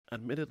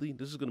Admittedly,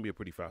 this is going to be a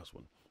pretty fast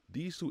one.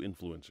 These two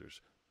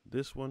influencers,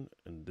 this one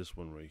and this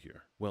one right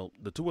here. Well,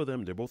 the two of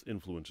them, they're both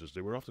influencers.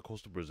 They were off the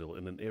coast of Brazil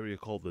in an area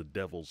called the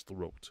Devil's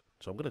Throat.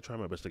 So I'm going to try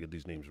my best to get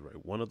these names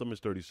right. One of them is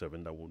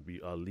 37. That would be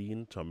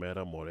Aline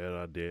Tamara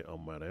Moreira de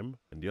Amarem.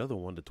 And the other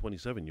one, the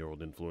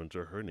 27-year-old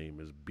influencer, her name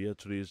is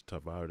Beatriz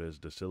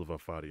Tavares de Silva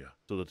Faria.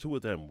 So the two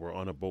of them were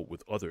on a boat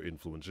with other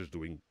influencers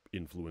doing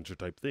influencer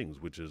type things,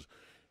 which is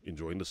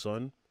enjoying the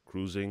sun,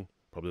 cruising,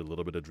 probably a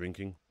little bit of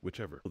drinking,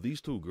 whichever. So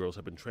these two girls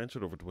have been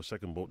transferred over to a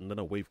second boat, and then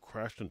a wave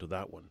crashed into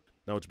that one.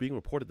 Now it's being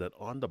reported that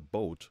on the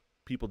boat,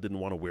 people didn't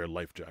want to wear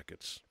life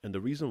jackets. And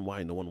the reason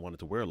why no one wanted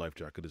to wear a life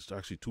jacket is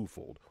actually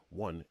twofold.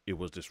 One, it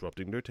was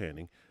disrupting their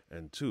tanning,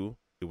 and two,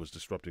 it was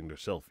disrupting their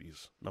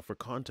selfies. Now for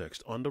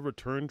context, on the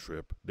return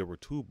trip, there were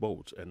two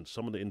boats, and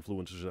some of the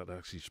influencers that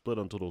actually split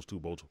onto those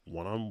two boats,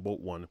 one on boat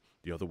one,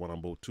 the other one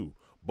on boat two.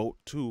 Boat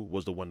two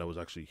was the one that was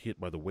actually hit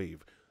by the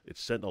wave. It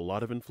sent a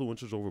lot of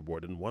influencers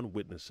overboard, and one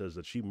witness says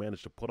that she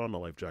managed to put on a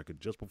life jacket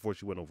just before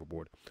she went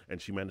overboard,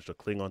 and she managed to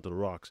cling onto the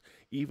rocks,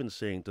 even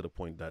saying to the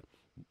point that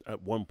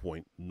at one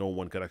point, no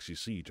one could actually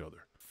see each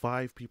other.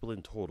 5 people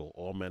in total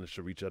all managed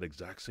to reach that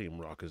exact same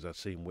rock as that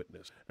same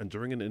witness. And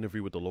during an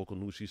interview with the local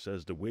news, she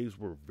says the waves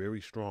were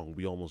very strong,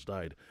 we almost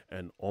died,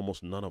 and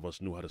almost none of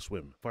us knew how to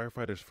swim.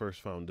 Firefighters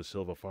first found De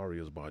Silva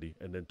Faria's body,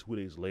 and then 2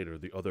 days later,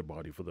 the other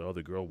body for the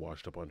other girl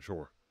washed up on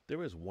shore.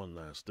 There is one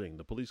last thing.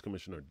 The police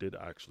commissioner did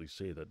actually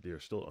say that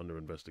they're still under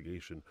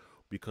investigation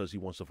because he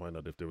wants to find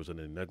out if there was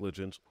any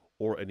negligence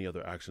or any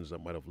other actions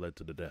that might have led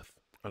to the death.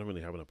 I don't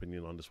really have an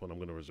opinion on this one. I'm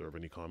going to reserve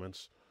any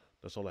comments.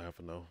 That's all I have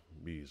for now.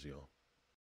 Be easy, y'all.